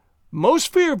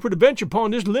 "Most fear for to venture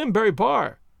upon this limb very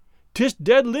far. 'Tis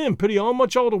dead limb pretty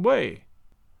much all the way."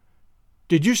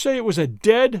 "Did you say it was a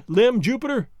dead limb,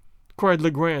 Jupiter?" cried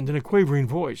Legrand in a quavering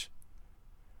voice.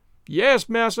 "Yes,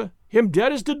 massa, him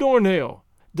dead as the doornail.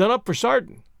 Done up for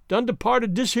sartin. Done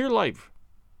departed this here life."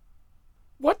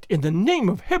 "What in the name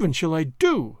of heaven shall I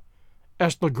do?"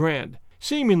 asked Legrand,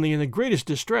 seemingly in the greatest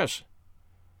distress.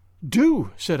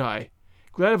 "Do," said I,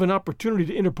 glad of an opportunity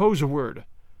to interpose a word.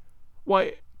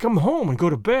 "Why, come home and go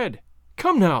to bed.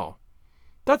 Come now.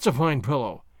 That's a fine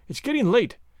fellow. It's getting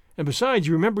late, and besides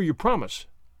you remember your promise."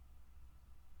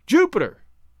 "Jupiter,"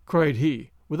 cried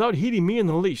he, without heeding me in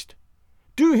the least,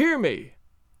 "do hear me."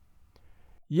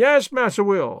 "Yes, Massa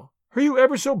Will, hear you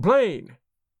ever so plain."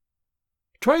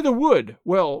 "Try the wood,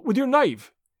 with your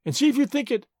knife, and see if you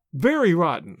think it very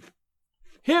rotten."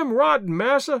 "Him rotten,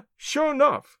 massa, sure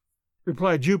enough,"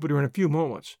 replied Jupiter in a few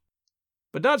moments,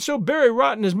 "but not so very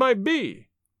rotten as might be.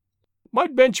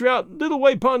 Might venture out little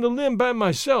way pon the limb by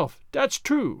myself, that's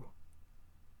true."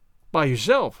 "By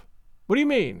yourself? What do you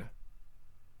mean?"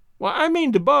 "Why, I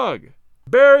mean the bug.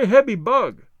 Very heavy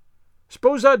bug.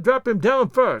 Suppose I drop him down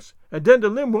first, and then the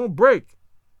limb won't break,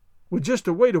 with just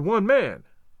the weight of one man."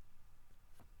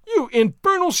 "You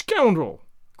infernal scoundrel!"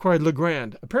 cried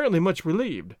Legrand, apparently much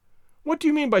relieved. "What do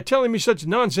you mean by telling me such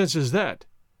nonsense as that?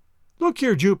 Look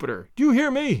here, Jupiter, do you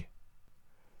hear me?"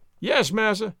 "Yes,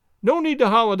 massa. No need to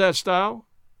holler that style."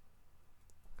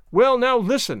 "Well, now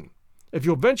listen. If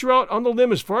you'll venture out on the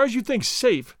limb as far as you think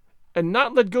safe, and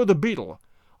not let go the beetle,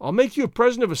 I'll make you a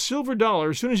present of a silver dollar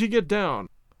as soon as you get down."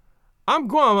 "I'm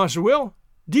gwine, Massa Will.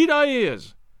 'Deed I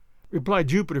is," replied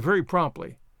Jupiter very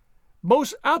promptly.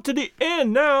 "Most out to the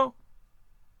end now."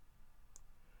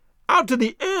 "Out to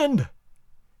the end!"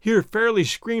 here fairly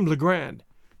screamed Legrand.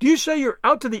 "Do you say you're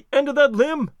out to the end of that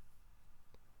limb?"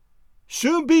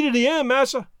 "Soon be to the end,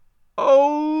 massa.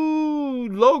 Oh,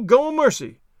 Lord go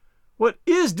mercy! What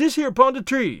is this here upon the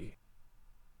tree?"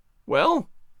 "Well?"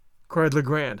 cried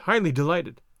Legrand, highly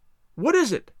delighted. "What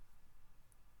is it?"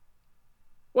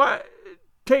 "Why,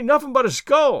 'tain't nothing but a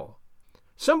skull.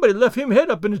 Somebody left him head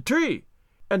up in the tree,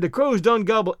 and the crows done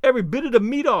gobble every bit of the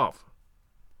meat off."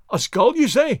 "A skull, you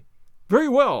say? Very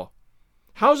well.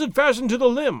 How's it fastened to the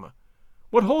limb?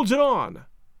 What holds it on?"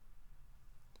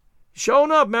 "Sure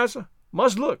enough, massa.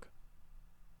 Must look.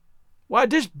 Why,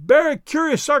 this very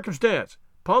curious circumstance.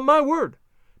 'Pon my word,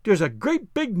 there's a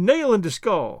great big nail in the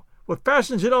skull, what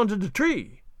fastens it onto the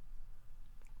tree."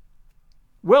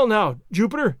 "Well now,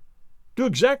 Jupiter, do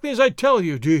exactly as I tell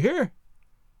you, do you hear?"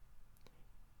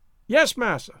 "Yes,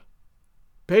 massa."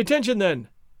 "Pay attention, then.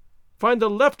 Find the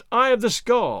left eye of the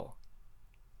skull."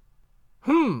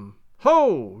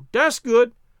 Ho, that's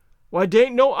good. Why, there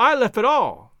ain't no eye left at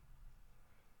all."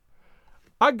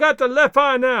 "I got the left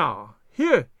eye now.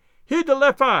 Here the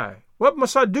left eye. What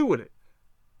must I do with it?"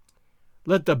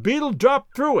 "Let the beetle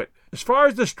drop through it, as far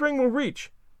as the string will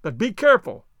reach, but be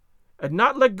careful, and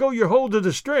not let go your hold of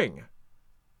the string."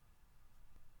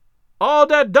 "All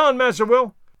that done, Massa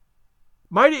Will.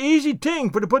 Mighty easy ting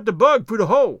for to put the bug through the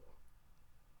hole.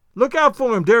 Look out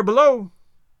for him there below."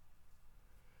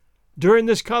 During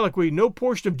this colloquy no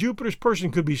portion of Jupiter's person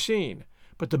could be seen,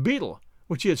 but the beetle,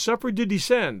 which he had suffered to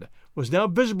descend, was now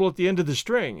visible at the end of the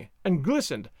string, and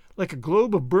glistened like a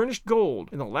globe of burnished gold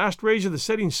in the last rays of the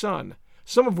setting sun,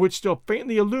 some of which still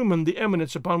faintly illumined the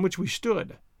eminence upon which we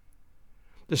stood.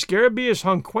 The scarabaeus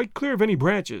hung quite clear of any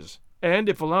branches, and,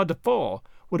 if allowed to fall,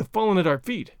 would have fallen at our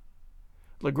feet.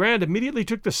 Legrand immediately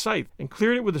took the scythe and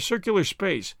cleared it with a circular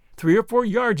space, 3 or 4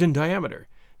 yards in diameter,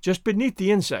 just beneath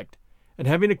the insect, and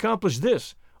having accomplished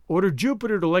this, ordered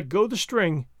Jupiter to let go the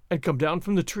string and come down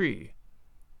from the tree.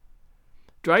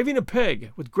 Driving a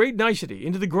peg with great nicety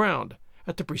into the ground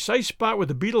at the precise spot where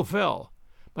the beetle fell,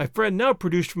 my friend now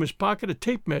produced from his pocket a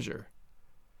tape measure.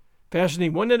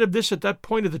 Fastening one end of this at that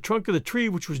point of the trunk of the tree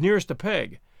which was nearest the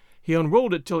peg, he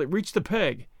unrolled it till it reached the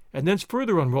peg, and thence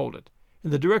further unrolled it,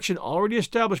 in the direction already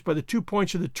established by the 2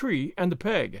 points of the tree and the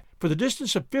peg, for the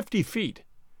distance of 50 feet,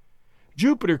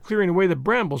 Jupiter clearing away the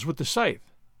brambles with the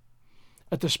scythe.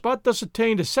 At the spot thus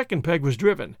attained a second peg was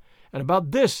driven, and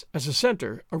about this, as a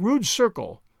center, a rude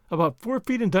circle, about 4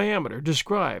 feet in diameter,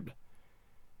 described.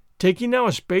 Taking now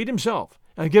a spade himself,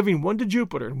 and giving one to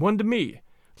Jupiter and one to me,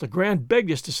 Legrand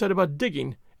begged us to set about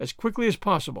digging as quickly as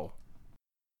possible.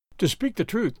 To speak the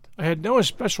truth, I had no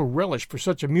especial relish for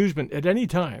such amusement at any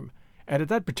time, and at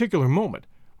that particular moment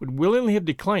would willingly have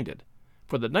declined it,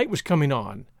 for the night was coming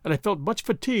on, and I felt much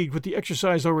fatigued with the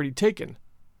exercise already taken.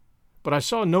 But I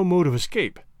saw no mode of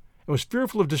escape, and and was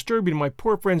fearful of disturbing my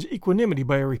poor friend's equanimity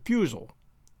by a refusal.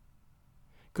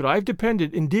 Could I have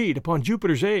depended, indeed, upon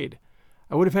Jupiter's aid,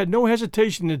 I would have had no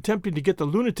hesitation in attempting to get the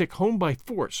lunatic home by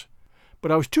force, but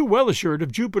I was too well assured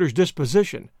of Jupiter's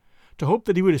disposition to hope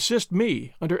that he would assist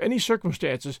me, under any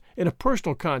circumstances, in a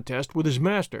personal contest with his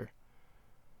master.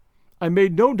 I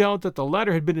made no doubt that the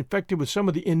latter had been infected with some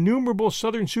of the innumerable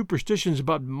southern superstitions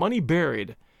about money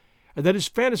buried, and that his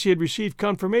fantasy had received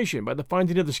confirmation by the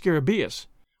finding of the Scarabaeus,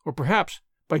 or perhaps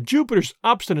by Jupiter's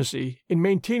obstinacy in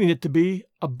maintaining it to be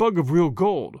a bug of real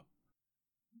gold.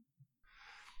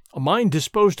 A mind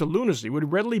disposed to lunacy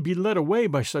would readily be led away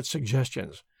by such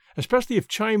suggestions, especially if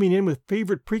chiming in with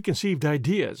favorite preconceived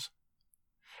ideas.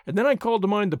 And then I called to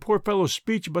mind the poor fellow's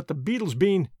speech about the beetles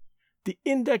being the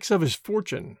index of his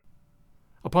fortune.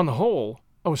 Upon the whole,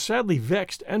 I was sadly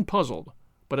vexed and puzzled,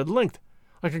 but at length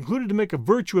I concluded to make a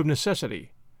virtue of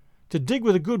necessity, to dig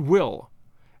with a good will,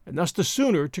 and thus the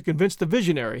sooner to convince the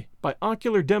visionary by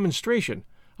ocular demonstration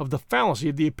of the fallacy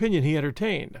of the opinion he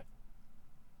entertained.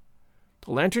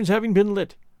 The lanterns having been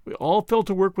lit, we all fell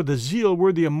to work with a zeal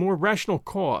worthy a more rational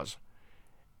cause,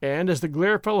 and as the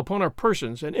glare fell upon our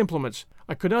persons and implements,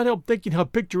 I could not help thinking how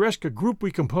picturesque a group we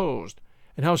composed,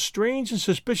 and how strange and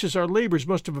suspicious our labors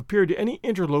must have appeared to any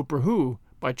interloper who,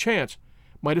 by chance,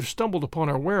 might have stumbled upon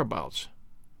our whereabouts.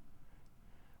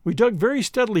 We dug very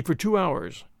steadily for 2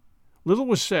 hours. Little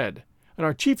was said, and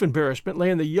our chief embarrassment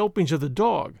lay in the yelpings of the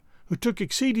dog, who took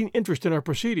exceeding interest in our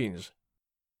proceedings.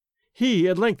 He,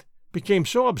 at length, became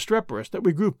so obstreperous that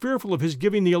we grew fearful of his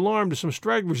giving the alarm to some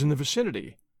stragglers in the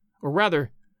vicinity, or rather,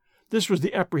 this was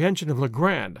the apprehension of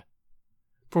Legrand.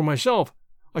 For myself,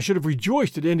 I should have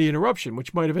rejoiced at any interruption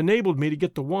which might have enabled me to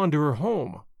get the wanderer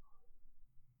home.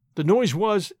 The noise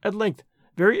was, at length,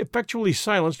 very effectually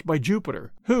silenced by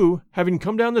Jupiter, who, having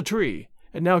come down the tree,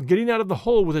 and now getting out of the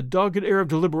hole with a dogged air of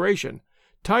deliberation,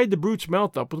 tied the brute's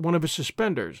mouth up with one of his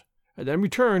suspenders, and then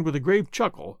returned with a grave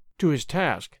chuckle to his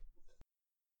task.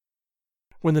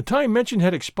 When the time mentioned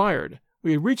had expired,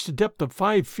 we had reached a depth of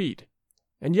 5 feet,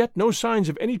 and yet no signs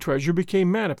of any treasure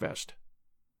became manifest.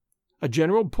 A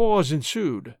general pause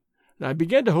ensued, and I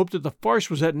began to hope that the farce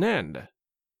was at an end.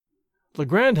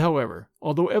 Legrand, however,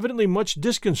 although evidently much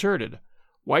disconcerted,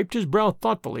 wiped his brow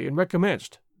thoughtfully and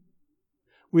recommenced.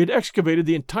 We had excavated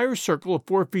the entire circle of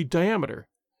 4 feet diameter,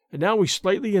 and now we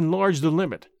slightly enlarged the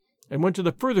limit, and went to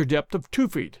the further depth of 2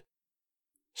 feet.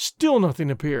 Still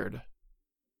nothing appeared.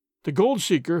 The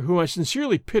gold-seeker, whom I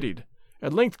sincerely pitied,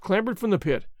 at length clambered from the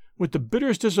pit, with the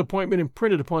bitterest disappointment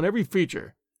imprinted upon every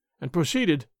feature, and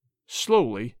proceeded,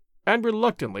 slowly and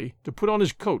reluctantly, to put on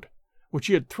his coat, which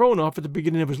he had thrown off at the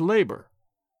beginning of his labor.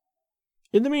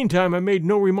 In the meantime I made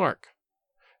no remark.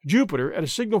 Jupiter, at a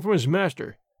signal from his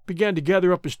master, began to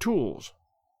gather up his tools.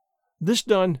 This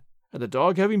done, and the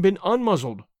dog having been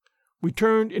unmuzzled, we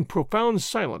turned in profound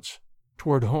silence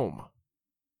toward home.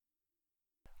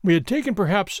 We had taken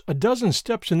perhaps a dozen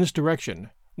steps in this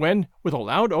direction, when, with a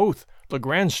loud oath,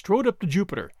 Legrand strode up to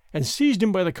Jupiter and seized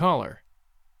him by the collar.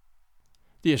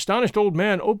 The astonished old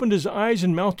man opened his eyes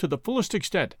and mouth to the fullest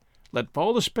extent, let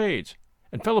fall the spades,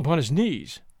 and fell upon his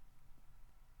knees.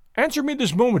 "Answer me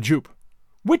this moment, Jupe.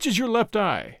 Which is your left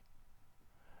eye?"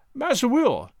 "Massa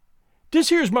Will, dis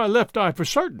here's my left eye for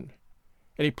sartain."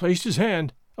 And he placed his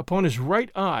hand upon his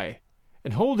right eye,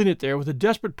 and holding it there with a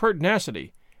desperate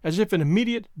pertinacity, as if in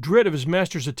immediate dread of his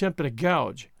master's attempt at a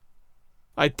gouge.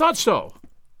 "I thought so!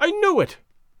 I knew it!"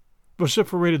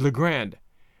 vociferated Legrand,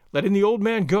 letting the old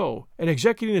man go, and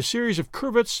executing a series of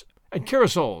curvets and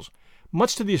carasols,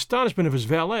 much to the astonishment of his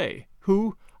valet,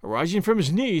 who, arising from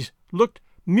his knees, looked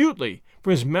mutely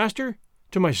from his master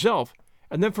to myself,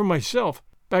 and then from myself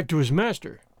back to his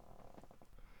master.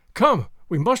 "Come,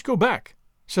 we must go back,"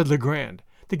 said Legrand.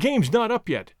 "The game's not up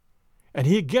yet," and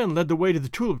he again led the way to the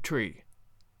tulip tree.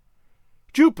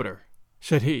 "Jupiter,"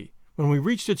 said he, when we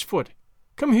reached its foot,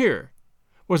 "come here.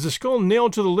 Was the skull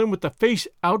nailed to the limb with the face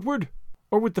outward,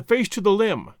 or with the face to the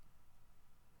limb?"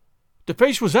 "The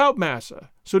face was out,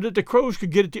 massa, so that the crows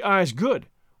could get at the eyes good,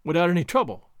 without any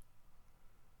trouble."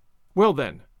 "Well,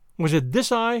 then, was it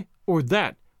this eye or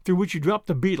that through which you dropped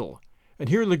the beetle?" And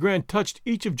here Legrand touched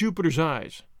each of Jupiter's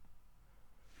eyes.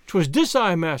 "'Twas this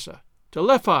eye, massa, the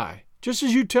left eye, just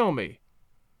as you tell me."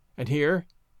 And here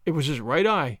it was his right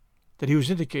eye that he was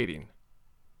indicating.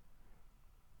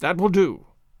 "That will do.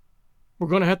 We're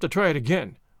going to have to try it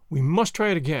again. We must try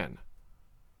it again."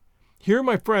 Here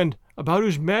my friend, about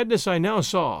whose madness I now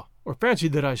saw, or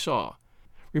fancied that I saw,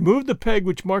 removed the peg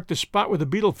which marked the spot where the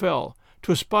beetle fell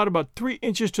to a spot about 3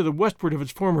 inches to the westward of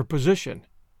its former position.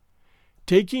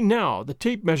 Taking now the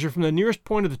tape measure from the nearest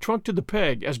point of the trunk to the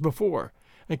peg, as before,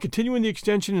 and continuing the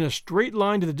extension in a straight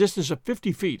line to the distance of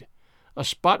 50 feet, a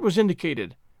spot was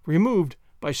indicated, removed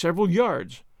by several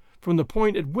yards from the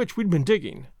point at which we'd been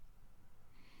digging.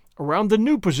 Around the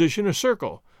new position a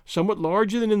circle, somewhat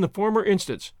larger than in the former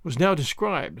instance, was now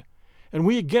described, and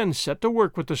we again set to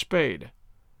work with the spade.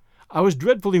 I was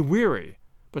dreadfully weary,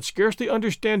 but scarcely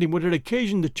understanding what had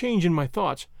occasioned the change in my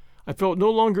thoughts, I felt no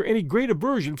longer any great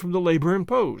aversion from the labor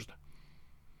imposed.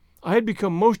 I had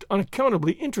become most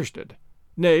unaccountably interested,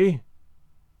 nay,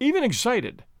 even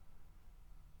excited.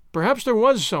 Perhaps there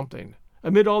was something,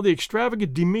 amid all the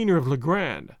extravagant demeanor of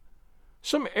Legrand,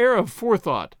 some air of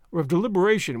forethought or of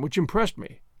deliberation which impressed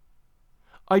me.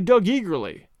 I dug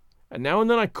eagerly, and now and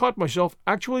then I caught myself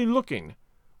actually looking,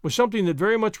 with something that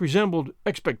very much resembled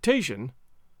expectation,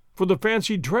 for the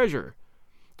fancied treasure,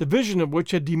 the vision of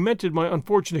which had demented my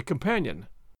unfortunate companion.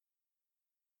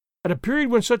 At a period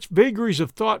when such vagaries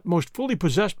of thought most fully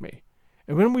possessed me,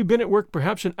 and when we'd been at work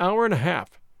perhaps an hour and a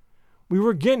half, we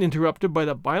were again interrupted by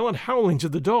the violent howlings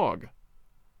of the dog.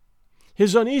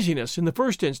 His uneasiness in the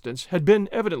first instance had been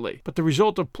evidently but the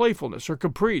result of playfulness or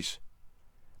caprice,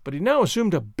 but he now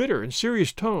assumed a bitter and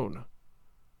serious tone.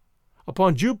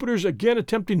 Upon Jupiter's again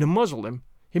attempting to muzzle him,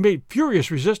 he made furious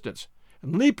resistance,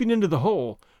 and leaping into the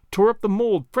hole, tore up the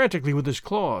mold frantically with his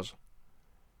claws.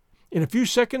 In a few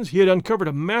seconds he had uncovered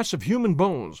a mass of human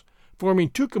bones, forming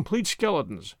two complete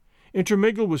skeletons,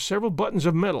 intermingled with several buttons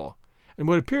of metal, and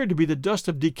what appeared to be the dust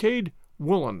of decayed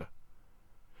woolen.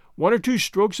 One or two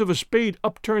strokes of a spade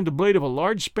upturned the blade of a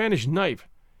large Spanish knife,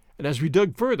 and as we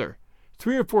dug further,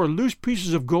 3 or 4 loose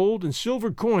pieces of gold and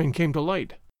silver coin came to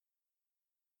light.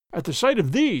 At the sight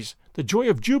of these, the joy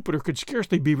of Jupiter could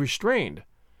scarcely be restrained,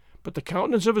 but the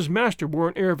countenance of his master wore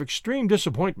an air of extreme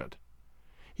disappointment.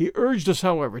 He urged us,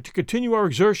 however, to continue our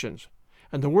exertions,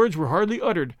 and the words were hardly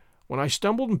uttered when I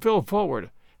stumbled and fell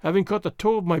forward, having caught the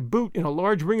toe of my boot in a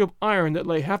large ring of iron that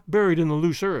lay half buried in the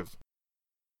loose earth.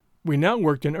 We now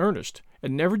worked in earnest,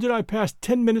 and never did I pass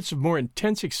 10 minutes of more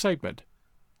intense excitement.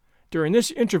 During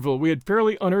this interval we had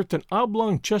fairly unearthed an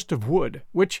oblong chest of wood,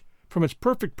 which, from its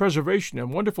perfect preservation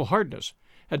and wonderful hardness,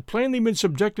 had plainly been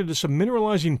subjected to some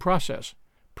mineralizing process,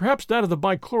 perhaps that of the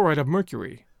bichloride of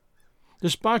mercury.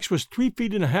 This box was 3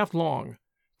 feet and a half long,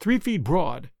 3 feet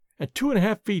broad, and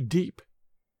 2.5 feet deep.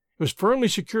 It was firmly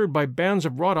secured by bands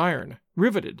of wrought iron,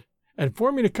 riveted, and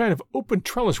forming a kind of open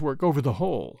trellis work over the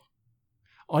whole.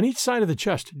 On each side of the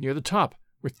chest, near the top,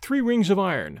 were 3 rings of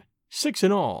iron, 6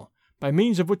 in all, by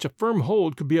means of which a firm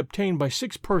hold could be obtained by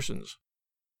 6 persons.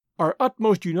 Our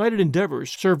utmost united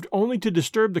endeavors served only to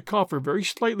disturb the coffer very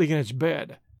slightly in its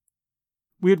bed.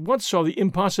 We at once saw the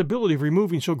impossibility of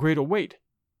removing so great a weight.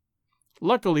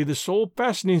 Luckily, the sole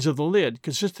fastenings of the lid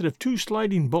consisted of 2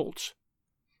 sliding bolts.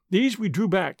 These we drew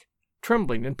back,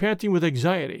 trembling and panting with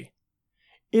anxiety.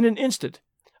 In an instant,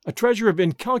 a treasure of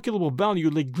incalculable value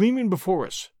lay gleaming before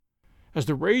us. As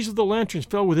the rays of the lanterns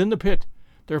fell within the pit,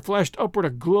 there flashed upward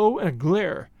a glow and a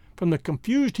glare from the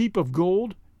confused heap of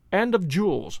gold and of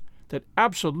jewels that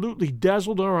absolutely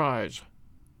dazzled our eyes.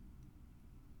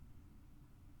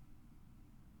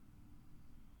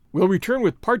 We'll return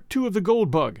with Part 2 of The Gold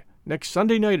Bug next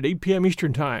Sunday night at 8 p.m.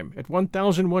 Eastern Time at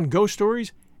 1001 Ghost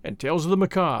Stories and Tales of the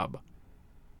Macabre.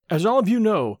 As all of you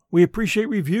know, we appreciate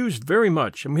reviews very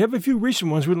much, and we have a few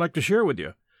recent ones we'd like to share with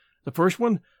you. The first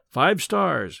one, 5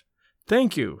 stars.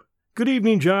 Thank you. Good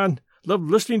evening, John. Love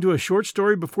listening to a short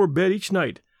story before bed each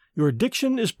night. Your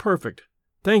diction is perfect.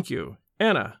 Thank you.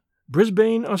 Anna,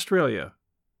 Brisbane, Australia.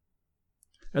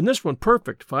 And this one,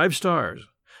 perfect, 5 stars.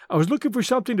 I was looking for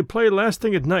something to play last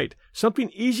thing at night, something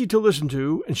easy to listen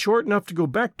to and short enough to go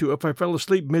back to if I fell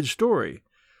asleep mid-story.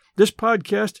 This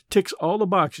podcast ticks all the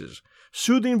boxes.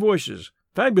 Soothing voices,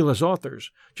 fabulous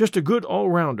authors, just a good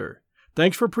all-rounder.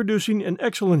 Thanks for producing an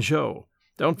excellent show.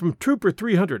 Down from Trooper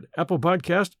 300, Apple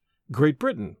Podcast, Great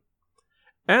Britain.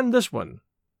 And this one.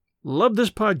 Love this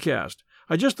podcast.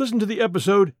 I just listened to the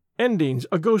episode, Endings,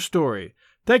 A Ghost Story.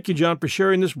 Thank you, John, for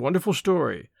sharing this wonderful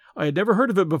story. I had never heard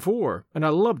of it before, and I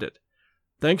loved it.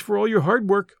 Thanks for all your hard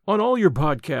work on all your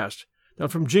podcasts. Down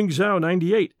from Jingzhou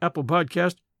 98, Apple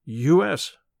Podcast,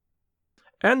 US.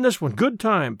 And this one, good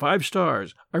time, 5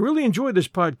 stars. I really enjoy this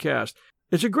podcast.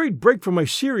 It's a great break from my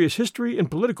serious history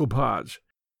and political pods.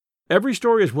 Every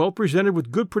story is well presented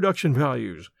with good production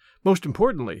values. Most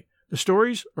importantly, the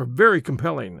stories are very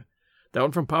compelling.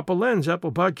 Down from Papa Len's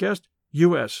Apple Podcast,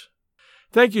 US.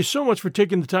 Thank you so much for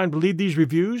taking the time to leave these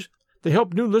reviews. They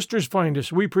help new listeners find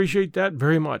us. We appreciate that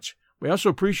very much. We also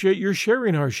appreciate your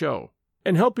sharing our show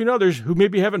and helping others who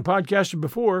maybe haven't podcasted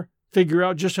before figure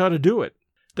out just how to do it.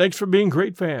 Thanks for being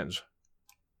great fans.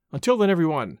 Until then,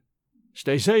 everyone,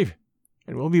 stay safe,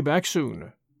 and we'll be back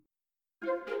soon.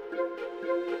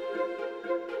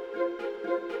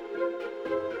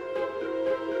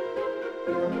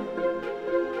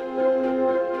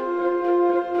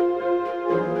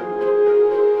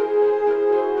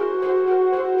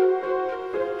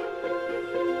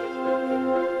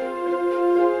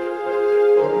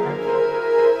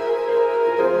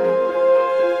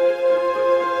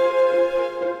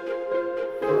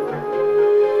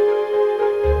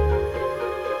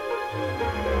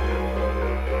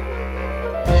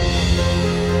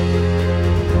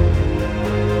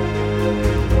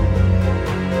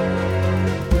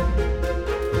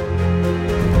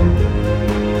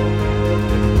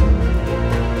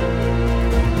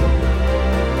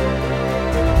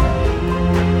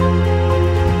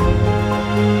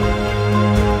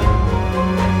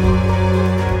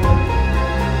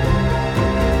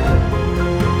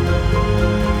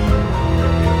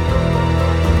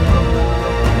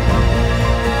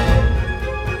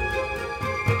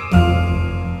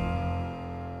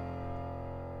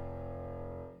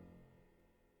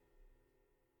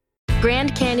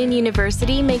 Grand Canyon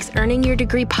University makes earning your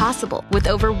degree possible with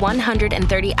over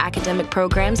 130 academic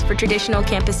programs for traditional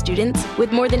campus students,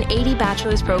 with more than 80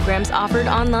 bachelor's programs offered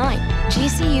online.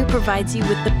 GCU provides you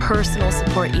with the personal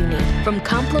support you need, from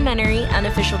complimentary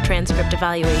unofficial transcript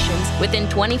evaluations within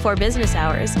 24 business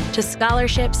hours to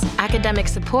scholarships, academic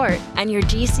support, and your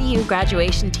GCU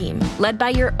graduation team, led by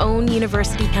your own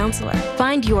university counselor.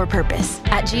 Find your purpose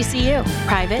at GCU.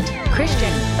 Private,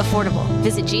 Christian, affordable.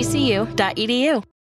 Visit gcu.edu.